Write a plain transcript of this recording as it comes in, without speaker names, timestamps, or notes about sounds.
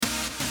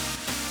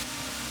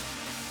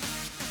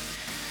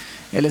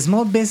El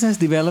Small Business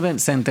Development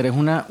Center es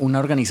una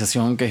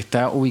organización que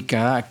está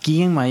ubicada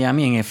aquí en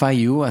Miami, en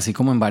FIU, así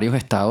como en varios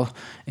estados.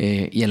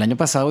 Y el año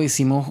pasado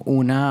hicimos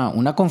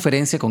una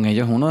conferencia con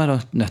ellos. Uno de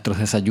nuestros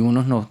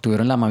desayunos nos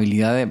tuvieron la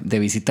amabilidad de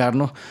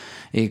visitarnos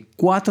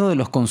 4 de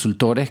los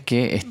consultores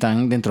que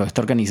están dentro de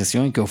esta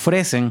organización y que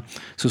ofrecen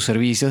sus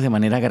servicios de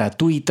manera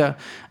gratuita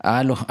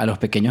a los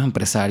pequeños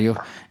empresarios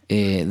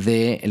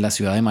de la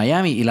ciudad de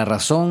Miami. Y la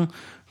razón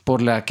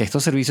por la que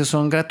estos servicios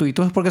son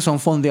gratuitos es porque son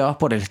fondeados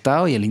por el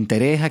Estado, y el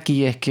interés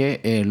aquí es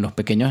que los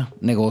pequeños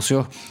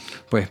negocios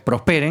pues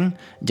prosperen,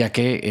 ya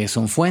que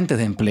son fuentes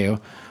de empleo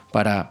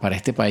para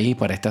este país,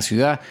 para esta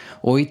ciudad.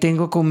 Hoy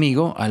tengo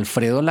conmigo a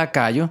Alfredo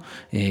Lacayo,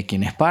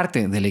 quien es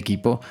parte del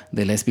equipo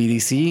del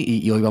SBDC,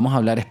 y hoy vamos a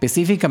hablar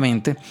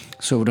específicamente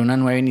sobre una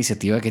nueva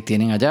iniciativa que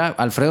tienen allá.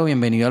 Alfredo,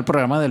 bienvenido al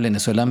programa del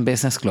Venezuelan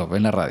Business Club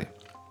en la radio.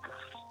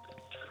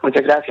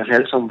 Muchas gracias,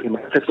 Nelson.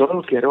 Primero de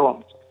todo,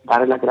 quiero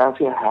dar las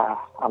gracias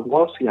a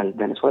vos y al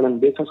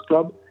Venezuelan Business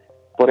Club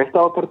por esta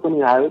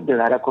oportunidad de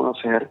dar a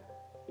conocer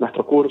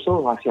nuestro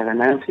curso Hacia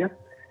Ganancia,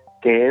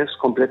 que es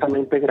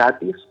completamente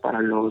gratis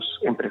para los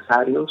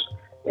empresarios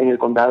en el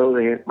condado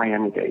de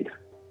Miami-Dade.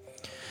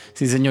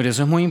 Sí, señor,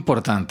 eso es muy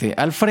importante.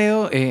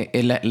 Alfredo,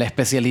 la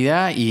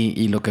especialidad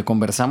y lo que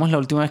conversamos la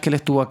última vez que él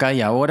estuvo acá,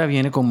 y ahora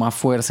viene con más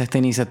fuerza esta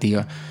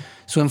iniciativa,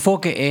 su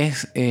enfoque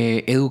es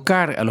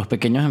educar a los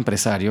pequeños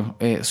empresarios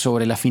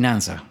sobre las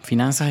finanzas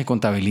y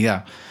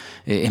contabilidad.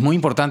 Es muy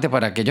importante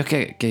para aquellos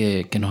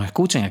que nos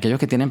escuchen, aquellos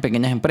que tienen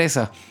pequeñas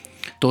empresas.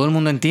 Todo el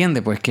mundo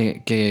entiende pues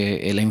que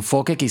el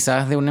enfoque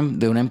quizás de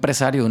un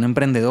empresario, de un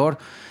emprendedor,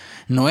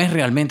 no es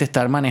realmente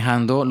estar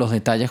manejando los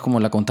detalles como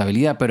la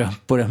contabilidad, pero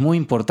es muy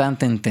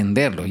importante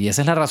entenderlo, y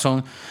esa es la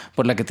razón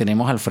por la que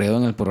tenemos a Alfredo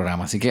en el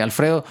programa. Así que,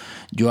 Alfredo,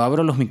 yo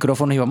abro los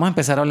micrófonos y vamos a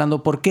empezar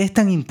hablando por qué es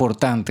tan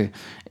importante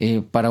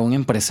para un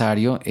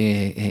empresario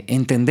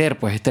entender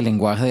pues este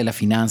lenguaje de las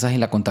finanzas y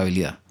la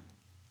contabilidad.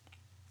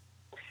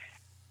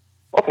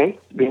 Ok,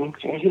 bien,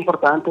 es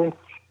importante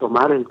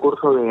tomar el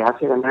curso de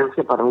Hacia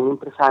Ganancia para un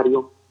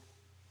empresario.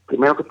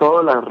 Primero que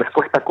todo, la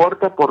respuesta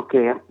corta,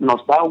 porque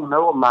nos da un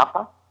nuevo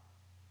mapa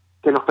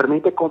que nos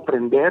permite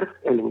comprender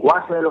el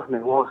lenguaje de los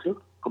negocios,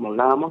 como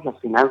hablábamos, las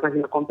finanzas y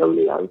la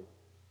contabilidad,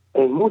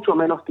 en mucho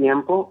menos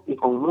tiempo y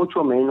con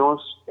mucho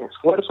menos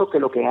esfuerzo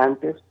que lo que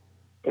antes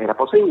era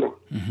posible.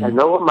 Uh-huh. El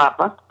nuevo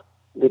mapa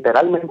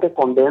literalmente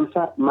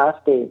condensa más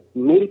de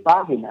 1,000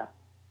 páginas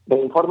de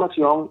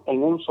información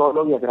en un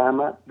solo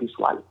diagrama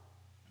visual.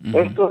 Uh-huh.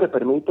 Esto le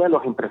permite a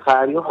los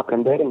empresarios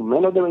aprender en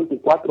menos de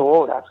 24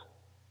 horas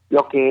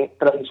lo que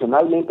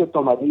tradicionalmente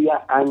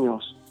tomaría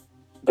años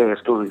de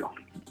estudio.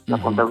 La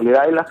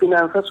contabilidad y las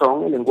finanzas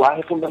son el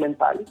lenguaje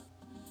fundamental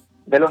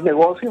de los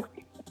negocios,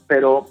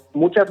 pero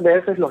muchas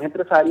veces los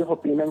empresarios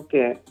opinan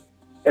que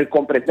el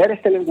comprender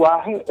este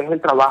lenguaje es el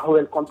trabajo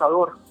del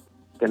contador,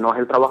 que no es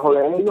el trabajo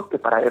de ellos, que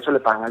para eso le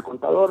pagan al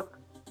contador.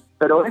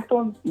 Pero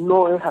esto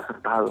no es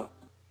acertado.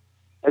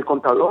 El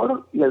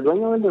contador y el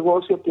dueño del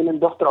negocio tienen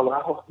 2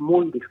 trabajos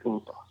muy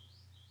distintos.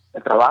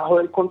 El trabajo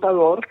del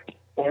contador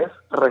es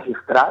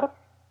registrar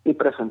y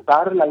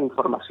presentar la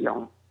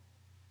información,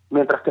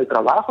 mientras que el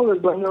trabajo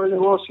del dueño del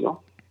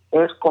negocio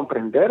es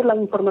comprender la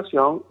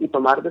información y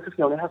tomar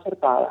decisiones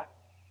acertadas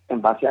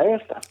en base a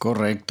esta.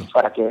 Correcto.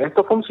 Para que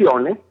esto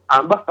funcione,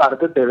 ambas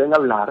partes deben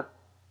hablar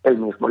el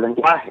mismo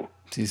lenguaje.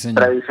 Sí,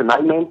 señor.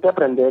 Tradicionalmente,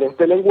 aprender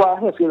este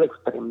lenguaje ha sido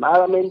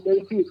extremadamente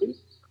difícil,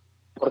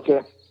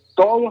 porque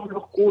todos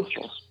los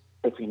cursos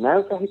de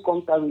finanzas y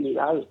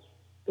contabilidad,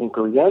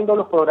 incluyendo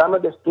los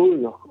programas de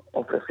estudios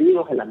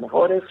ofrecidos en las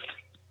mejores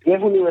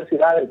 10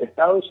 universidades de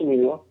Estados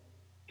Unidos,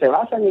 se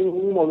basan en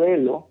un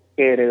modelo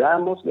que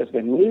heredamos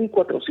desde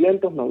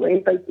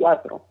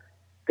 1494,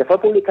 que fue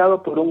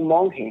publicado por un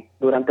monje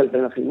durante el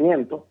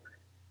Renacimiento,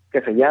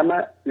 que se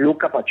llama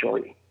Luca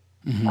Pacioli.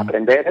 Uh-huh.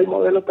 Aprender el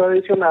modelo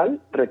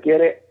tradicional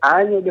requiere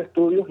años de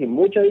estudios y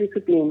mucha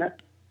disciplina,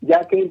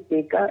 ya que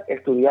implica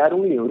estudiar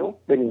un libro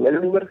de nivel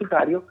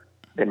universitario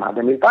de más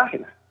de 1,000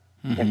 páginas.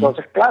 Uh-huh.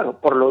 Entonces,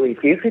 claro, por lo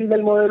difícil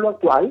del modelo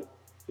actual,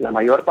 la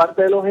mayor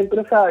parte de los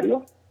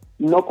empresarios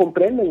no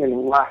comprenden el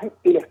lenguaje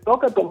y les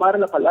toca tomar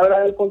la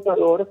palabra del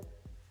contador.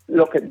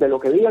 De lo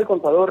que diga el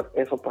contador,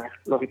 eso pues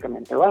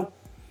lógicamente va.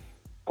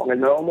 Con el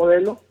nuevo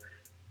modelo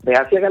de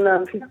Hacia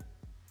Ganancia,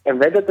 en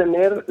vez de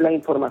tener la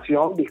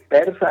información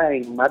dispersa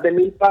en más de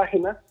 1,000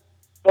 páginas,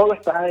 todo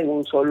está en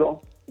un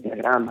solo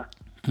diagrama.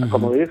 Uh-huh.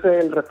 Como dice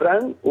el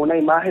refrán, una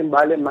imagen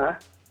vale más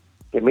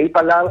que 1,000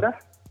 palabras,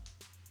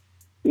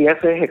 y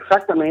ese es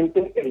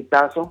exactamente el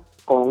caso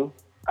con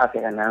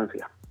Hacia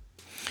Ganancia.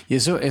 Y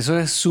eso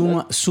es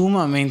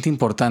sumamente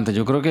importante.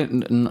 Yo creo que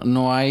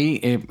no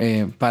hay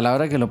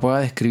palabra que lo pueda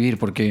describir,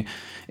 porque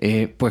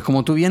pues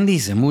como tú bien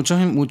dices, muchos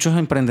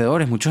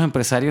emprendedores, muchos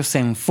empresarios se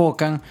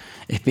enfocan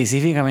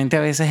específicamente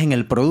a veces en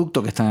el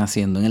producto que están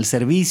haciendo, en el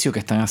servicio que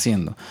están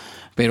haciendo.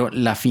 Pero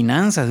las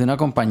finanzas de una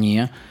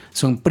compañía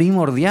son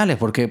primordiales,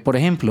 porque, por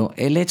ejemplo,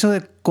 el hecho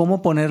de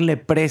cómo ponerle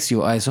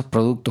precio a esos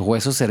productos o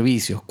esos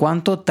servicios,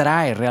 cuánto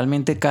trae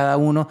realmente cada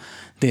uno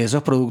de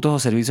esos productos o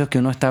servicios que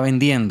uno está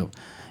vendiendo,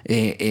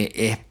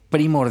 es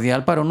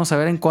primordial para uno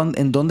saber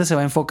en dónde se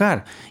va a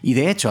enfocar. Y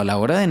de hecho, a la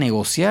hora de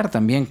negociar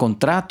también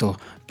contratos,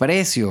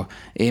 precios,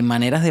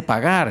 maneras de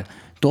pagar,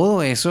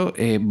 todo eso,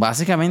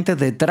 básicamente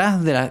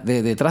detrás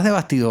de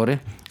bastidores,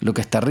 lo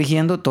que está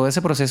rigiendo todo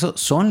ese proceso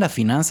son las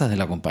finanzas de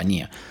la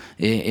compañía.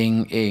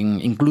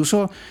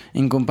 Incluso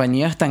en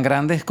compañías tan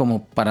grandes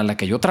como para la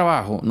que yo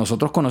trabajo,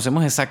 nosotros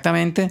conocemos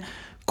exactamente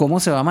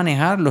cómo se va a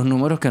manejar los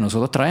números que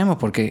nosotros traemos,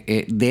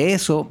 porque de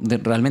eso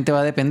realmente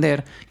va a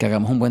depender que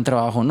hagamos un buen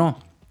trabajo o no.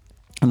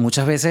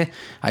 Muchas veces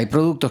hay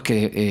productos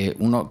que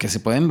se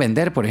pueden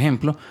vender, por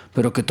ejemplo,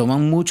 pero que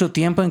toman mucho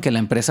tiempo en que la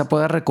empresa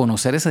pueda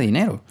reconocer ese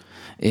dinero.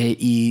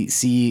 Y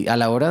si a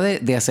la hora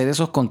de hacer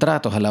esos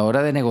contratos, a la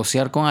hora de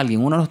negociar con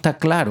alguien, uno no está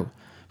claro,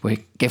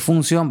 pues qué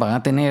función van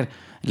a tener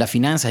las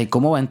finanzas y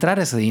cómo va a entrar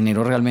ese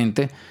dinero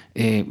realmente,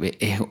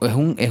 es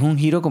un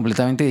giro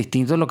completamente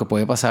distinto de lo que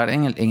puede pasar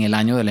en el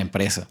año de la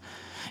empresa.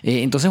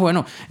 Entonces,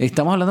 bueno,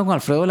 estamos hablando con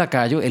Alfredo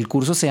Lacayo. El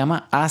curso se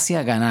llama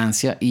Hacia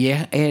Ganancia y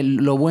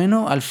lo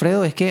bueno,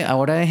 Alfredo, es que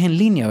ahora es en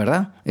línea,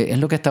 ¿verdad? Es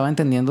lo que estaba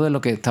entendiendo de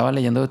lo que estaba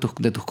leyendo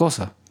de tus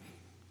cosas.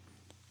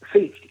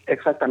 Sí,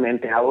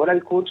 exactamente. Ahora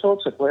el curso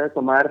se puede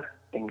tomar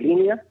en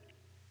línea.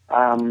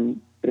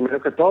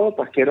 Primero que todo,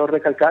 pues quiero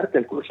recalcar que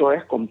el curso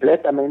es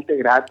completamente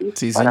gratis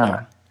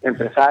para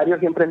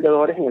empresarios y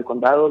emprendedores en el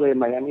condado de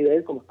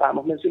Miami-Dade, como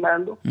estábamos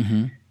mencionando.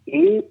 Uh-huh.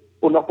 Y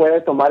uno puede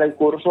tomar el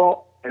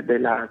curso de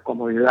la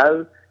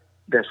comodidad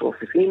de su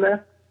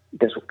oficina,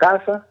 de su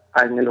casa,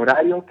 en el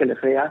horario que le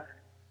sea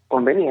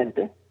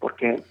conveniente,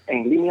 porque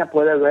en línea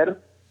puede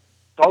ver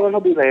todos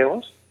los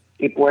videos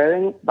y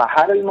pueden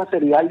bajar el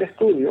material de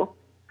estudio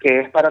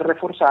que es para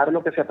reforzar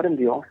lo que se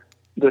aprendió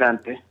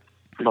durante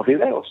los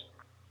videos.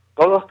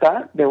 Todo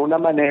está de una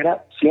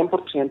manera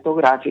 100%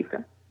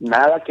 gráfica,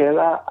 nada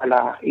queda a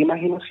la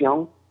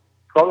imaginación,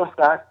 todo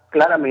está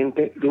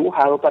claramente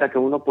dibujado para que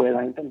uno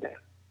pueda entender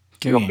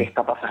lo que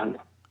está pasando.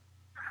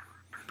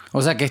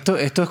 O sea que esto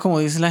es como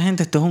dice la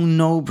gente, esto es un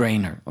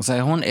no-brainer. O sea,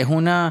 es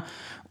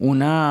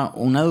una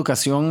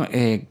educación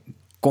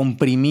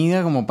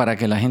comprimida como para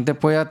que la gente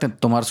pueda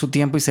tomar su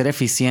tiempo y ser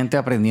eficiente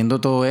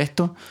aprendiendo todo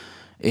esto.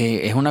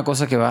 Es una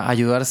cosa que va a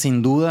ayudar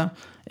sin duda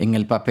en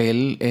el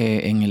papel,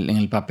 en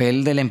el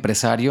papel del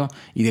empresario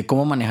y de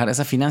cómo manejar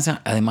esas finanzas.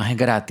 Además es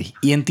gratis.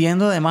 Y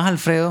entiendo además,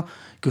 Alfredo,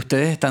 que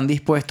ustedes están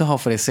dispuestos a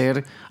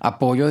ofrecer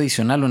apoyo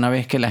adicional una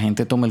vez que la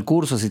gente tome el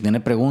curso, si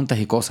tiene preguntas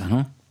y cosas,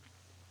 ¿no?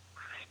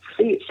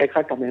 Sí,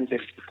 exactamente.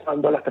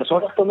 Cuando las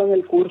personas toman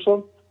el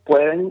curso,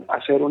 pueden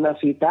hacer una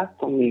cita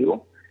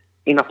conmigo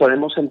y nos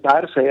podemos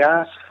sentar,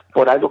 sea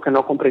por algo que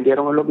no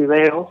comprendieron en los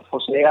videos, o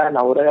sea, a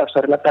la hora de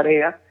hacer la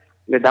tarea,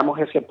 les damos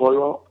ese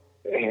apoyo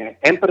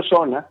en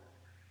persona,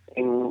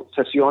 en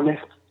sesiones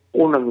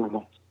uno en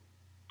uno,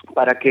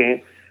 para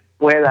que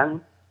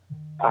puedan,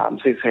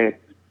 si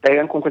se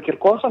pegan con cualquier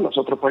cosa,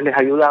 nosotros pues les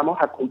ayudamos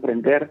a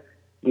comprender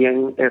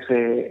bien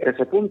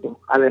ese punto.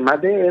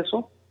 Además de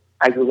eso,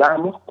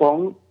 ayudamos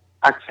con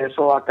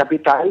acceso a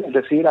capital, es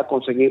decir, a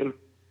conseguir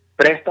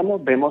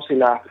préstamos, vemos si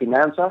las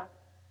finanzas,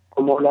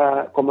 cómo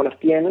las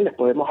tienen, les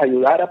podemos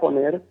ayudar a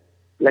poner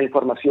la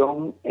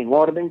información en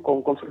orden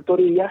con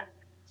consultorías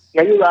y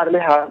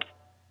ayudarles a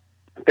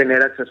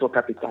tener acceso a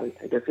capital,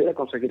 es decir, a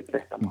conseguir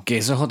préstamos. Que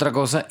eso es otra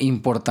cosa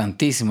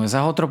importantísima. Ese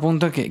es otro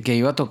punto que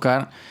iba a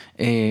tocar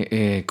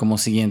como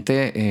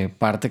siguiente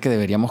parte que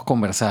deberíamos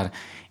conversar.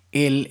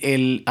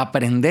 El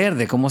aprender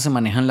de cómo se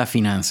manejan las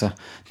finanzas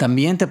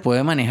también te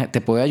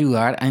puede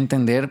ayudar a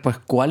entender pues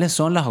cuáles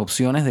son las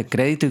opciones de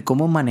crédito y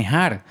cómo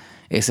manejar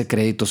ese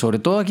crédito, sobre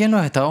todo aquí en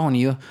los Estados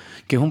Unidos,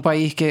 que es un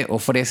país que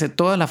ofrece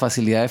todas las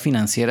facilidades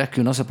financieras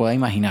que uno se pueda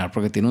imaginar,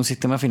 porque tiene un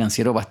sistema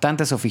financiero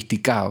bastante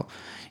sofisticado,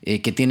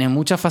 que tiene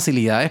muchas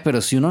facilidades, pero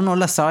si uno no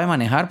las sabe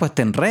manejar, pues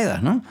te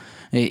enredas, ¿no?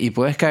 Y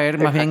puedes caer,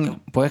 más bien,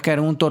 puedes caer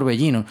en un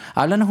torbellino.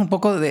 Háblanos un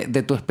poco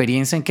de tu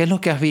experiencia, en qué es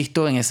lo que has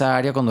visto en esa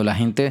área cuando la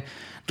gente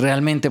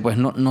realmente pues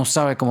no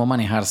sabe cómo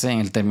manejarse en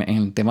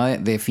el tema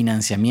de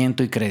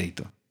financiamiento y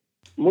crédito.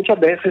 Muchas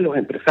veces los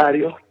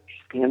empresarios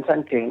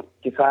piensan que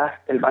quizás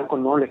el banco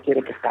no les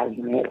quiere prestar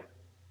dinero.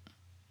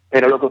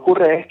 Pero lo que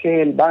ocurre es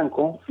que el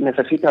banco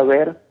necesita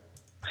ver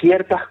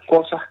ciertas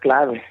cosas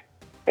claves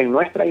en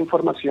nuestra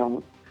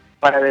información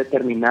para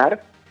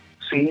determinar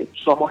si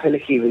somos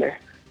elegibles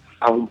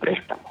a un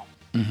préstamo.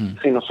 Uh-huh.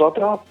 Si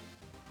nosotros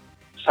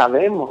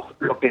sabemos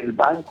lo que el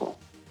banco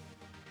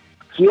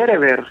quiere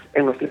ver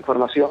en nuestra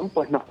información,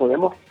 pues nos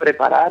podemos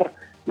preparar,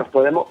 nos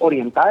podemos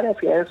orientar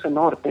hacia ese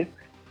norte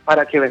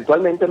para que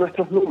eventualmente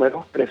nuestros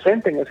números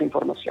presenten esa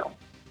información.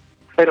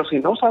 Pero si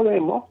no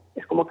sabemos,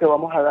 es como que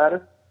vamos a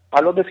dar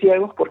palos de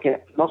ciegos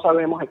porque no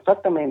sabemos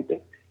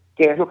exactamente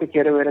qué es lo que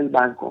quiere ver el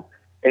banco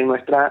en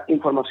nuestra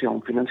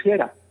información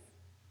financiera.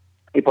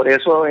 Y por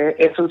eso es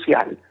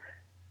esencial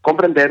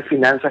comprender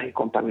finanzas y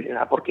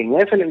contabilidad, porque en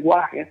ese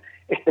lenguaje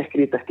está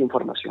escrita esta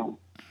información.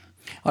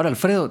 Ahora,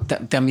 Alfredo,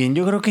 también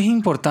yo creo que es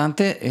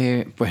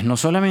importante, pues no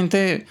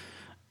solamente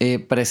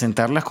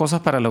presentar las cosas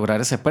para lograr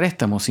ese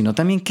préstamo, sino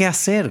también qué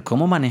hacer,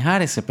 cómo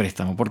manejar ese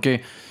préstamo,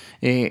 porque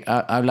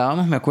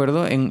Hablábamos, me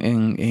acuerdo,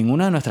 en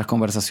una de nuestras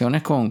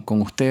conversaciones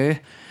con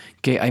ustedes,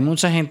 que hay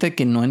mucha gente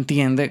que no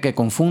entiende, que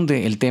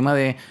confunde el tema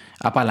de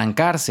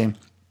apalancarse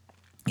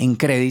en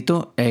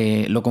crédito,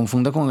 lo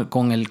confunde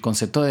con el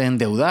concepto de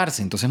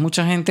endeudarse. Entonces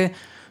mucha gente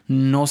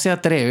no se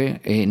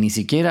atreve ni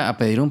siquiera a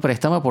pedir un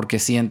préstamo porque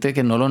siente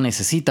que no lo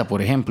necesita,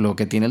 por ejemplo,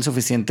 que tiene el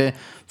suficiente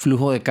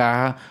flujo de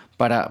caja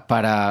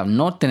para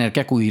no tener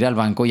que acudir al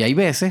banco. Y hay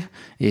veces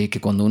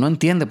que cuando uno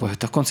entiende pues,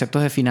 estos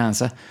conceptos de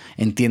finanzas,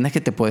 entiendes que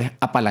te puedes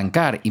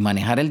apalancar y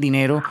manejar el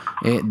dinero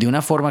de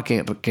una forma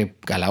que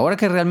a la hora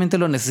que realmente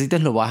lo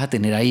necesites lo vas a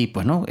tener ahí,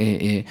 pues, ¿no?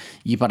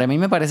 Y para mí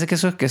me parece que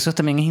eso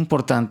también es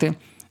importante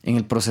en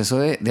el proceso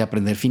de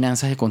aprender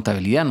finanzas y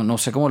contabilidad. No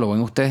sé cómo lo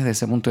ven ustedes desde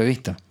ese punto de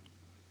vista.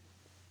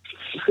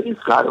 Sí,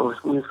 claro,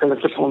 es un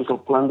excelente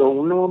punto. Cuando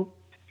uno,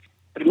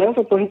 primero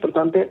que todo es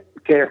importante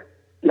que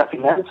las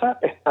finanzas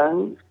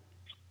están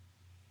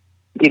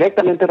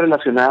directamente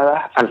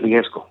relacionadas al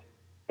riesgo.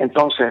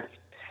 Entonces,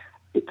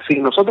 si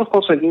nosotros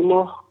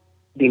conseguimos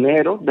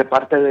dinero de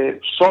parte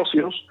de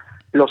socios,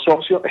 los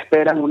socios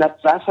esperan una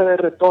tasa de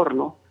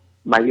retorno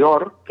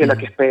mayor que la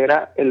que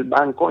espera el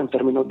banco en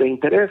términos de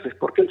intereses,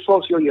 porque el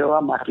socio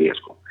lleva más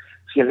riesgo.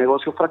 Si el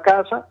negocio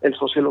fracasa, el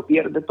socio lo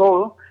pierde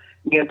todo,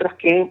 mientras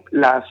que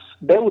las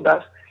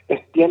deudas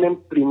tienen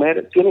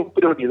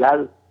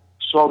prioridad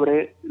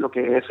sobre lo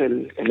que es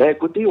el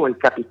equity o el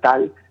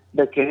capital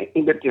de que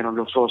invirtieron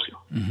los socios.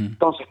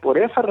 Entonces, por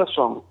esa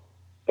razón,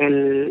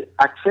 el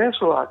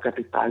acceso a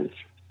capital,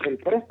 el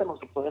préstamo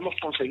que podemos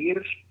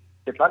conseguir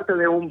de parte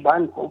de un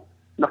banco,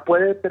 nos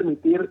puede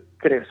permitir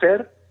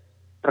crecer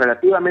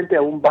relativamente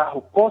a un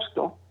bajo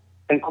costo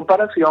en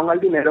comparación al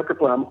dinero que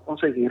podamos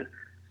conseguir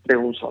de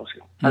un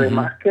socio.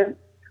 Además que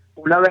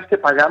una vez que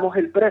pagamos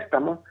el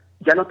préstamo,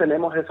 ya no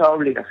tenemos esa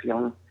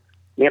obligación.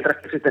 Mientras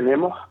que si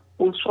tenemos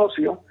un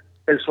socio,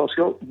 el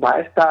socio va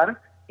a estar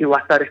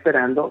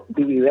esperando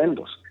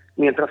dividendos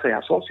mientras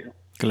sea socio.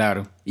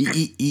 Claro.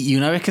 Y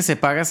una vez que se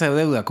paga esa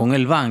deuda con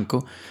el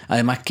banco,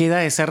 además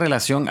queda esa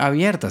relación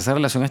abierta, esa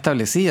relación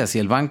establecida. Si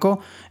el banco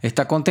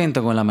está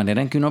contento con la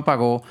manera en que uno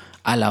pagó,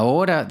 a la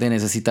hora de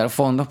necesitar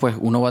fondos, pues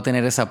uno va a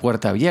tener esa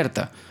puerta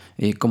abierta.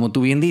 Como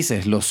tú bien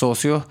dices, los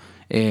socios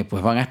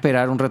pues van a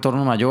esperar un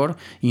retorno mayor.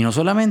 Y no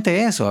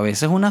solamente eso, a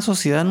veces una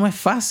sociedad no es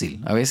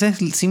fácil. A veces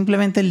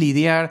simplemente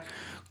lidiar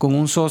con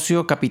un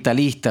socio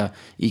capitalista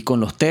y con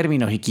los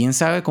términos y quién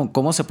sabe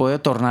cómo se puede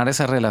tornar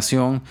esa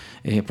relación,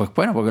 pues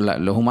bueno, porque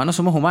los humanos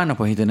somos humanos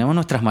pues y tenemos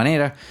nuestras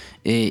maneras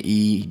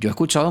y yo he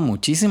escuchado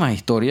muchísimas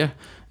historias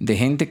de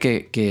gente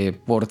que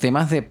por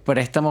temas de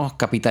préstamos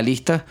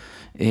capitalistas,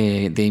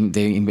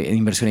 de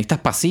inversionistas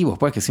pasivos,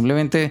 pues que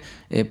simplemente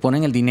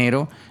ponen el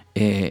dinero,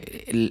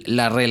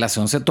 la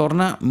relación se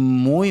torna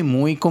muy,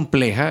 muy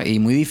compleja y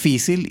muy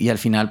difícil y al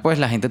final pues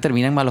la gente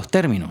termina en malos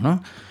términos,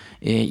 ¿no?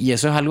 Y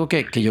eso es algo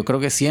que yo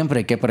creo que siempre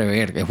hay que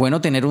prever. Es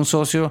bueno tener un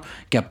socio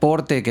que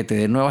aporte, que te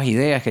dé nuevas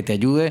ideas, que te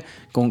ayude,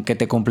 que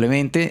te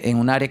complemente en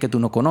un área que tú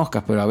no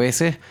conozcas, pero a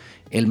veces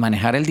el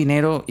manejar el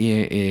dinero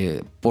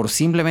por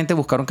simplemente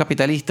buscar un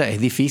capitalista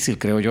es difícil,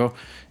 creo yo,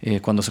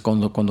 cuando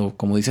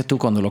como dices tú,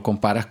 cuando lo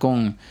comparas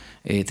con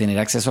tener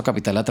acceso a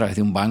capital a través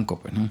de un banco,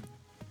 pues, ¿no?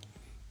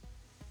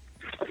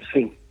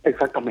 Sí,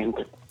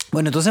 exactamente.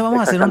 Bueno, entonces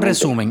vamos a hacer un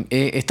resumen.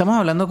 Estamos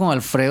hablando con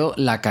Alfredo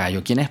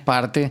Lacayo, quien es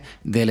parte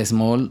del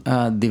Small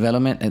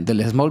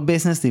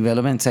Business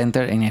Development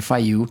Center en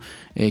FIU,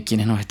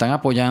 quienes nos están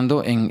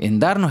apoyando en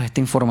darnos esta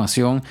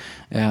información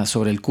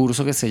sobre el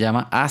curso que se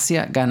llama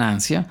Hacia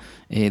Ganancia.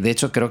 De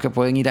hecho, creo que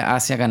pueden ir a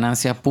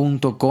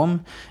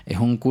haciaganancia.com. Es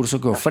un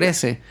curso que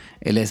ofrece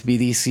el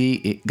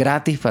SBDC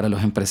gratis para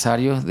los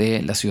empresarios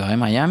de la ciudad de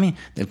Miami,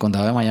 del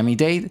condado de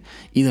Miami-Dade.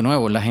 Y de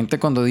nuevo, la gente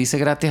cuando dice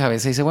gratis a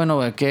veces dice, bueno,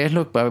 ¿qué es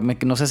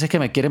no sé si es que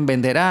me quieren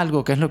vender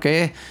algo, ¿qué es lo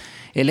que es?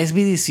 El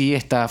SBDC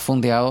está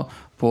fondeado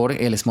por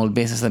el Small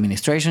Business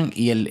Administration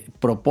y el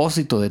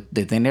propósito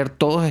de tener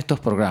todos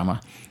estos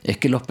programas es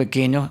que los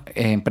pequeños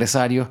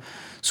empresarios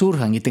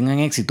surjan y tengan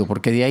éxito,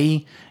 porque de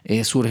ahí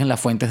surgen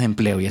las fuentes de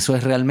empleo y eso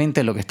es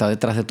realmente lo que está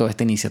detrás de toda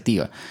esta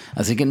iniciativa.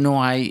 Así que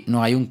no hay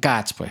un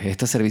catch, pues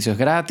este servicio es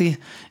gratis.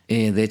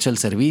 De hecho, el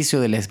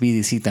servicio del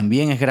SBDC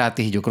también es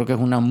gratis y yo creo que es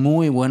una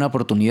muy buena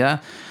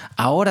oportunidad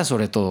ahora,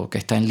 sobre todo que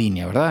está en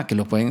línea, ¿verdad? Que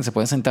se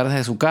pueden sentar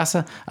desde su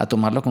casa a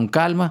tomarlo con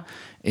calma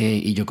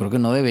y yo creo que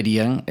no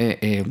deberían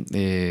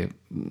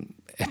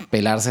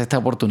pelarse esta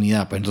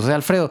oportunidad. Pues entonces,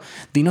 Alfredo,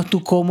 dinos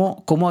tú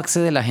cómo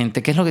accede la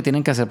gente, qué es lo que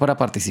tienen que hacer para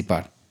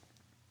participar.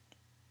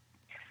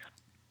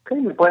 Okay,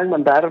 me pueden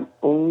mandar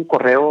un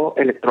correo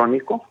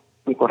electrónico.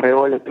 Mi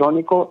correo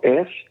electrónico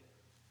es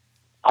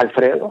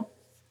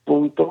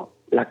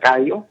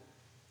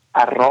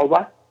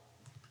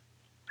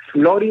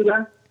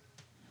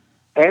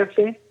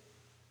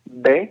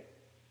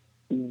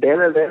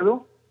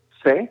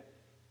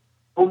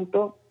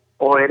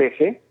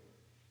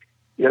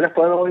Yo les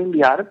puedo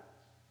enviar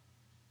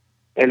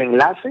el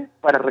enlace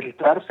para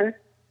registrarse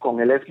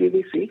con el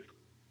SBDC.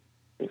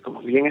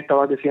 Como bien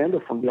estabas diciendo,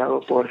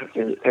 fundado por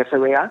el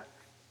SBA,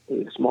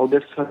 el Small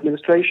Business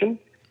Administration,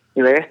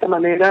 y de esta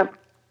manera,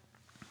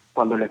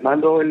 cuando les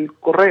mando el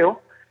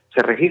correo,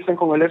 se registren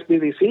con el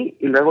SBDC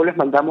y luego les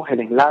mandamos el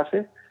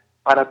enlace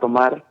para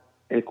tomar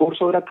el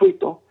curso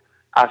gratuito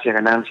Hacia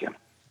Ganancia.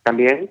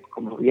 También,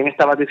 como bien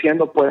estabas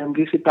diciendo, pueden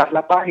visitar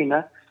la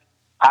página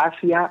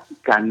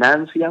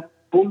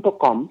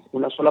haciaganancia.com,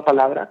 una sola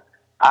palabra,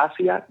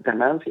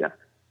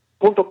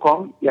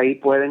 haciaganancia.com, y ahí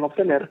pueden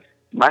obtener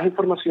más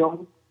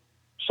información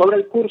sobre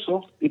el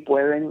curso y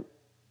pueden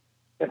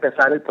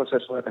empezar el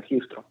proceso de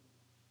registro.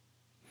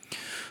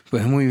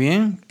 Pues muy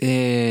bien,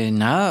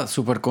 nada,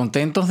 súper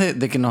contentos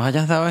de que nos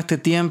hayas dado este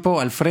tiempo,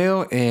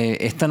 Alfredo.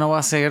 Esta no va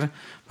a ser,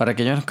 para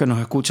aquellos que nos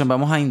escuchan,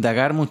 vamos a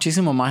indagar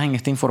muchísimo más en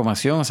esta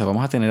información, o sea,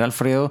 vamos a tener a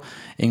Alfredo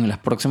en las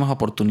próximas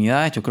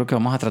oportunidades. Yo creo que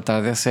vamos a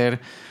tratar de hacer,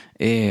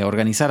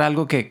 organizar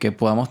algo que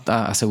podamos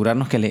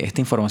asegurarnos que esta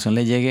información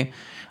le llegue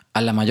a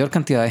la mayor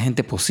cantidad de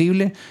gente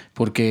posible,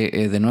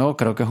 porque de nuevo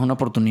creo que es una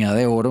oportunidad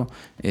de oro,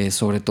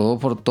 sobre todo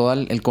por todo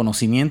el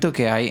conocimiento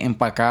que hay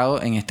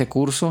empacado en este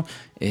curso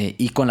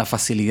y con la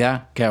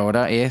facilidad que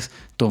ahora es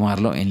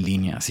tomarlo en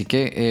línea. Así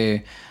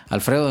que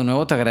Alfredo, de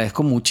nuevo te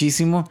agradezco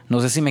muchísimo. No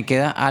sé si me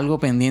queda algo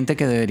pendiente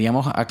que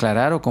deberíamos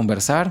aclarar o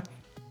conversar.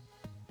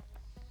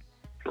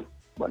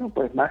 Bueno,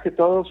 pues más que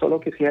todo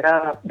solo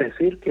quisiera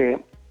decir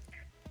que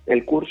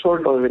el curso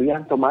lo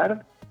deberían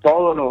tomar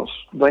todos los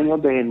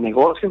dueños de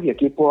negocios y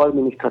equipo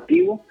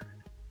administrativo,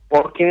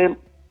 porque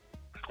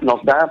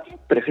nos da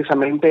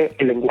precisamente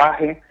el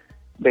lenguaje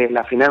de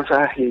las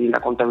finanzas y la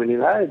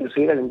contabilidad, es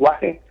decir, el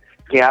lenguaje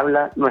que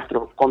habla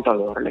nuestro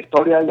contador. La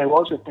historia del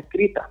negocio está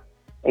escrita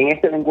en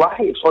este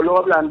lenguaje y solo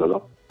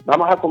hablándolo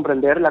vamos a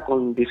comprender la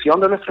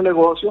condición de nuestro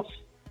negocio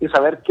y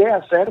saber qué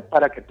hacer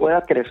para que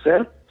pueda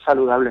crecer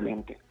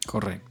saludablemente.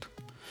 Correcto.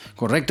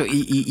 Correcto,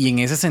 y en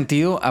ese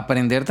sentido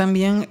aprender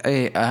también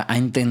a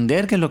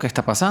entender qué es lo que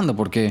está pasando,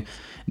 porque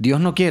Dios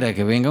no quiera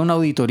que venga una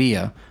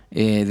auditoría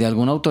de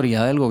alguna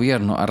autoridad del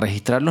gobierno a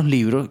registrar los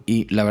libros,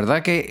 y la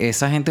verdad que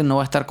esa gente no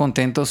va a estar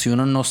contento si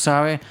uno no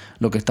sabe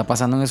lo que está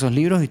pasando en esos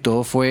libros y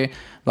todo fue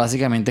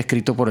básicamente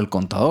escrito por el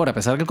contador. A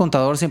pesar que el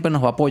contador siempre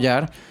nos va a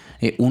apoyar,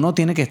 uno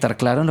tiene que estar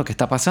claro en lo que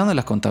está pasando en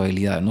las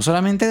contabilidades, no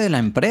solamente de la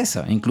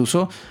empresa,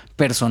 incluso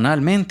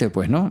personalmente,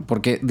 pues, ¿no?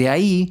 Porque de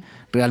ahí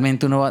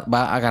realmente uno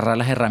va a agarrar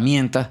las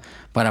herramientas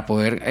para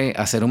poder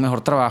hacer un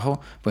mejor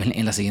trabajo, pues,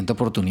 en la siguiente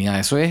oportunidad.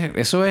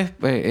 Eso es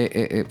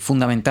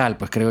fundamental,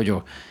 pues, creo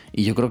yo.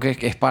 Y yo creo que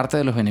es parte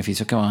de los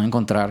beneficios que van a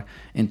encontrar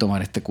en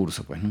tomar este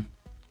curso, pues, ¿no?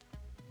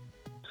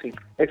 Sí,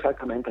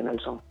 exactamente,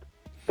 Nelson.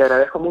 Te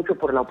agradezco mucho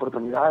por la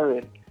oportunidad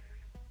de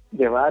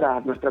llevar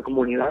a nuestra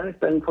comunidad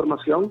esta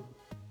información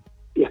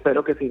y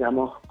espero que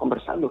sigamos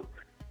conversando.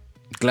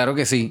 Claro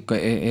que sí,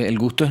 el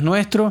gusto es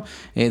nuestro.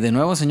 De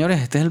nuevo,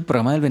 señores, este es el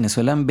programa del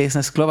Venezuelan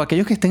Business Club.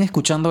 Aquellos que estén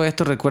escuchando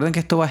esto, recuerden que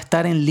esto va a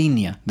estar en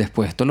línea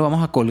después. Esto lo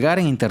vamos a colgar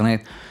en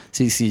internet.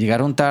 Si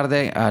llegaron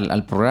tarde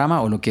al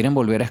programa o lo quieren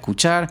volver a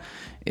escuchar,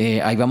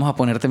 ahí vamos a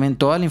poner también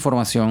toda la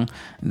información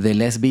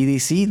del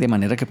SBDC, de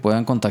manera que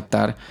puedan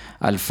contactar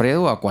a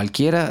Alfredo o a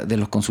cualquiera de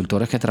los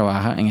consultores que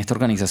trabaja en esta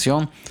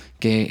organización,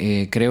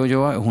 que creo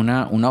yo es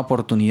una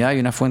oportunidad y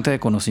una fuente de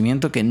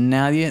conocimiento que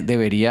nadie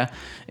debería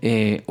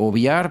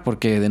obviar,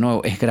 porque de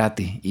nuevo es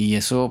gratis y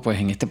eso pues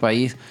en este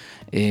país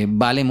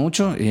vale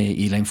mucho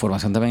y la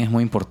información también es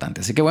muy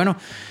importante. Así que bueno,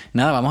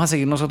 nada, vamos a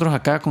seguir nosotros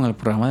acá con el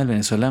programa del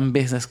Venezuelan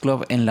Business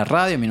Club en la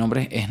radio. Mi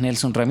nombre es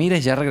Nelson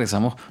Ramírez, ya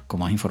regresamos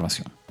con más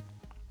información.